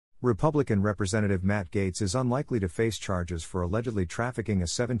Republican Representative Matt Gaetz is unlikely to face charges for allegedly trafficking a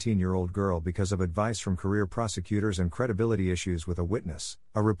 17-year-old girl because of advice from career prosecutors and credibility issues with a witness,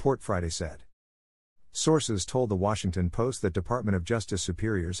 a report Friday said. Sources told The Washington Post that Department of Justice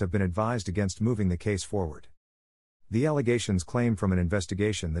superiors have been advised against moving the case forward. The allegations claim from an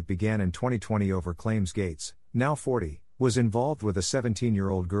investigation that began in 2020 over claims Gaetz, now 40, was involved with a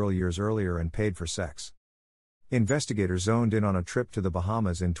 17-year-old girl years earlier and paid for sex. Investigators zoned in on a trip to the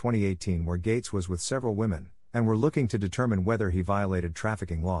Bahamas in 2018 where Gaetz was with several women, and were looking to determine whether he violated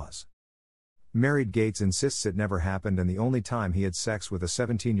trafficking laws. Married Gaetz insists it never happened and the only time he had sex with a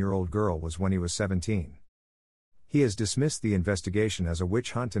 17-year-old girl was when he was 17. He has dismissed the investigation as a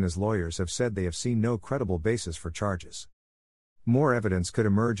witch hunt and his lawyers have said they have seen no credible basis for charges. More evidence could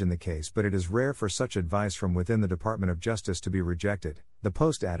emerge in the case, but it is rare for such advice from within the Department of Justice to be rejected, the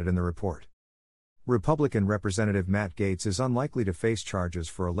Post added in the report. Republican Representative Matt Gaetz is unlikely to face charges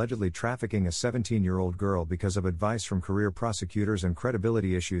for allegedly trafficking a 17-year-old girl because of advice from career prosecutors and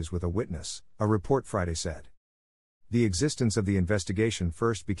credibility issues with a witness, a report Friday said. The existence of the investigation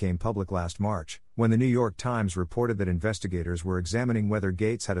first became public last March, when the New York Times reported that investigators were examining whether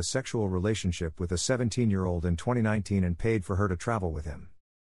Gaetz had a sexual relationship with a 17-year-old in 2019 and paid for her to travel with him.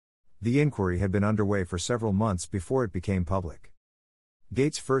 The inquiry had been underway for several months before it became public.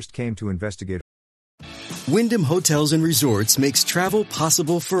 Gaetz first came to investigate. Wyndham Hotels and Resorts makes travel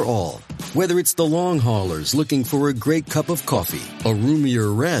possible for all. Whether it's the long haulers looking for a great cup of coffee, a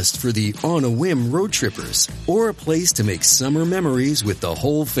roomier rest for the on-a-whim road trippers, or a place to make summer memories with the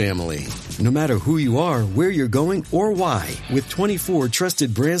whole family. No matter who you are, where you're going, or why, with 24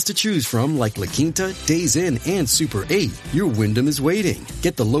 trusted brands to choose from like La Quinta, Days Inn, and Super 8, your Wyndham is waiting.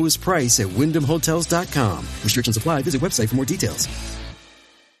 Get the lowest price at WyndhamHotels.com. Restrictions apply. Visit website for more details.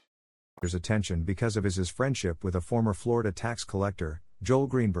 Attention because of his friendship with a former Florida tax collector, Joel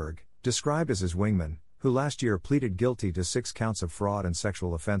Greenberg, described as his wingman, who last year pleaded guilty to 6 counts of fraud and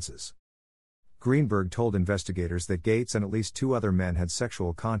sexual offenses. Greenberg told investigators that Gaetz and at least 2 other men had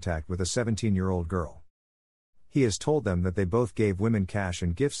sexual contact with a 17-year-old girl. He has told them that they both gave women cash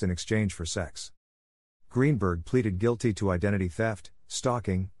and gifts in exchange for sex. Greenberg pleaded guilty to identity theft,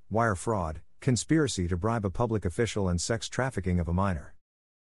 stalking, wire fraud, conspiracy to bribe a public official and sex trafficking of a minor.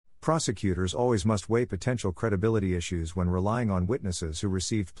 Prosecutors always must weigh potential credibility issues when relying on witnesses who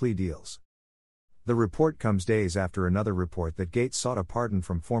received plea deals. The report comes days after another report that Gaetz sought a pardon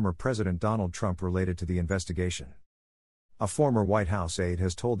from former President Donald Trump related to the investigation. A former White House aide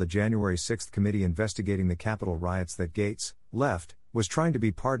has told the January 6 committee investigating the Capitol riots that Gaetz, left, was trying to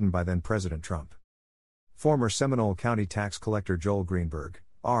be pardoned by then-President Trump. Former Seminole County tax collector Joel Greenberg,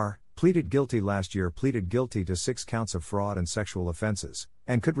 R., pleaded guilty to 6 counts of fraud and sexual offenses,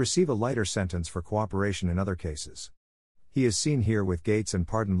 and could receive a lighter sentence for cooperation in other cases. He is seen here with Gaetz and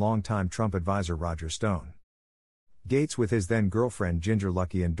pardoned longtime Trump advisor Roger Stone. Gaetz with his then-girlfriend Ginger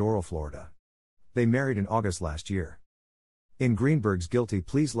Luckey in Doral, Florida. They married in August last year. In Greenberg's guilty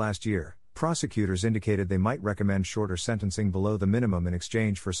pleas last year, prosecutors indicated they might recommend shorter sentencing below the minimum in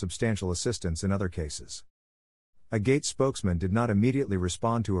exchange for substantial assistance in other cases. A Gaetz spokesman did not immediately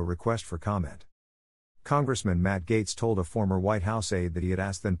respond to a request for comment. Congressman Matt Gaetz told a former White House aide that he had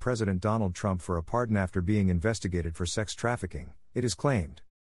asked then-President Donald Trump for a pardon after being investigated for sex trafficking, it is claimed.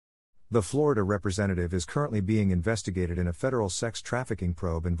 The Florida representative is currently being investigated in a federal sex trafficking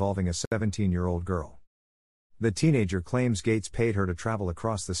probe involving a 17-year-old girl. The teenager claims Gaetz paid her to travel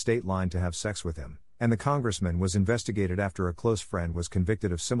across the state line to have sex with him, and the congressman was investigated after a close friend was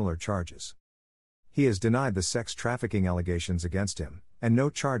convicted of similar charges. He has denied the sex trafficking allegations against him, and no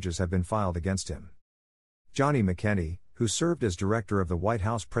charges have been filed against him. Johnny McKinney, who served as director of the White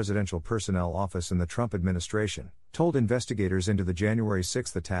House Presidential Personnel Office in the Trump administration, told investigators into the January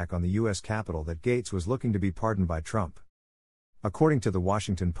 6 attack on the U.S. Capitol that Gaetz was looking to be pardoned by Trump. According to The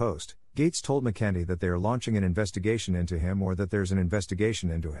Washington Post, Gaetz told McKinney that they are launching an investigation into him or that there's an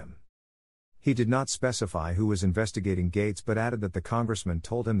investigation into him. He did not specify who was investigating Gaetz but added that the congressman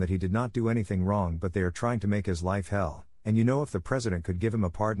told him that he did not do anything wrong but they are trying to make his life hell, and if the president could give him a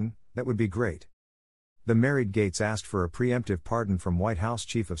pardon, that would be great. The married Gaetz asked for a preemptive pardon from White House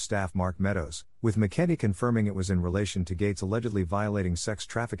Chief of Staff Mark Meadows, with McKinney confirming it was in relation to Gaetz allegedly violating sex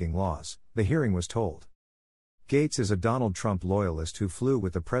trafficking laws, the hearing was told. Gaetz is a Donald Trump loyalist who flew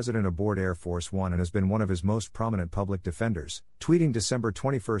with the president aboard Air Force One and has been one of his most prominent public defenders, tweeting December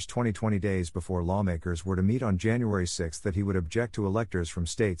 21, 2020 days before lawmakers were to meet on January 6 that he would object to electors from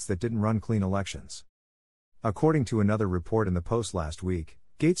states that didn't run clean elections. According to another report in the Post last week,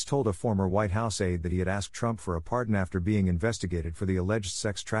 Gaetz told a former White House aide that he had asked Trump for a pardon after being investigated for the alleged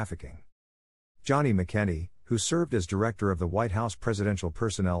sex trafficking. Johnny McKinney, who served as director of the White House Presidential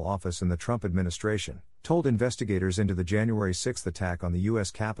Personnel Office in the Trump administration, told investigators into the January 6 attack on the U.S.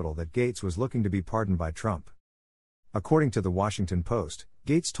 Capitol that Gates was looking to be pardoned by Trump. According to the Washington Post,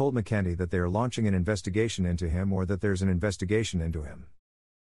 Gates told McKinney that they are launching an investigation into him or that there's an investigation into him.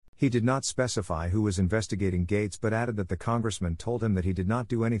 He did not specify who was investigating Gates but added that the congressman told him that he did not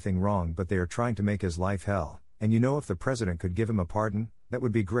do anything wrong but they are trying to make his life hell, and if the president could give him a pardon, that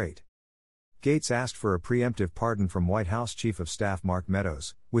would be great. Gates asked for a preemptive pardon from White House Chief of Staff Mark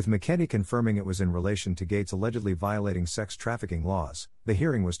Meadows, with McKinney confirming it was in relation to Gates allegedly violating sex trafficking laws, the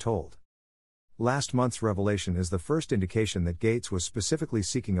hearing was told. Last month's revelation is the first indication that Gates was specifically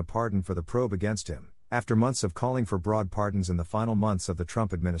seeking a pardon for the probe against him, after months of calling for broad pardons in the final months of the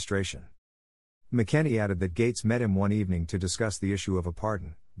Trump administration. McKinney added that Gates met him one evening to discuss the issue of a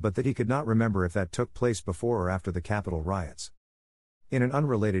pardon, but that he could not remember if that took place before or after the Capitol riots. In an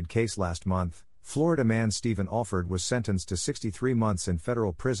unrelated case last month, Florida man Stephen Alford was sentenced to 63 months in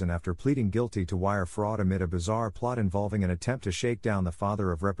federal prison after pleading guilty to wire fraud amid a bizarre plot involving an attempt to shake down the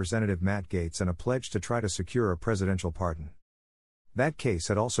father of Representative Matt Gaetz and a pledge to try to secure a presidential pardon. That case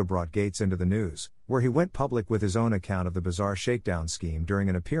had also brought Gaetz into the news, where he went public with his own account of the bizarre shakedown scheme during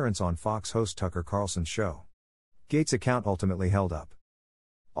an appearance on Fox host Tucker Carlson's show. Gaetz' account ultimately held up.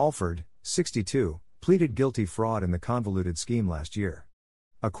 Alford, 62, pleaded guilty fraud in the convoluted scheme last year.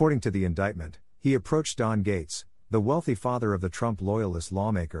 According to the indictment, he approached Don Gaetz, the wealthy father of the Trump loyalist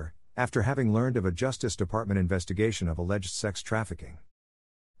lawmaker, after having learned of a Justice Department investigation of alleged sex trafficking.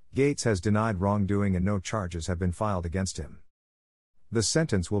 Gaetz has denied wrongdoing and no charges have been filed against him. The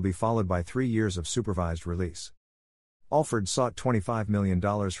sentence will be followed by 3 years of supervised release. Alford sought $25 million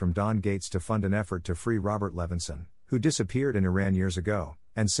from Don Gaetz to fund an effort to free Robert Levinson, who disappeared in Iran years ago,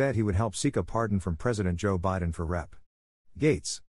 and said he would help seek a pardon from President Joe Biden for Rep. Gaetz.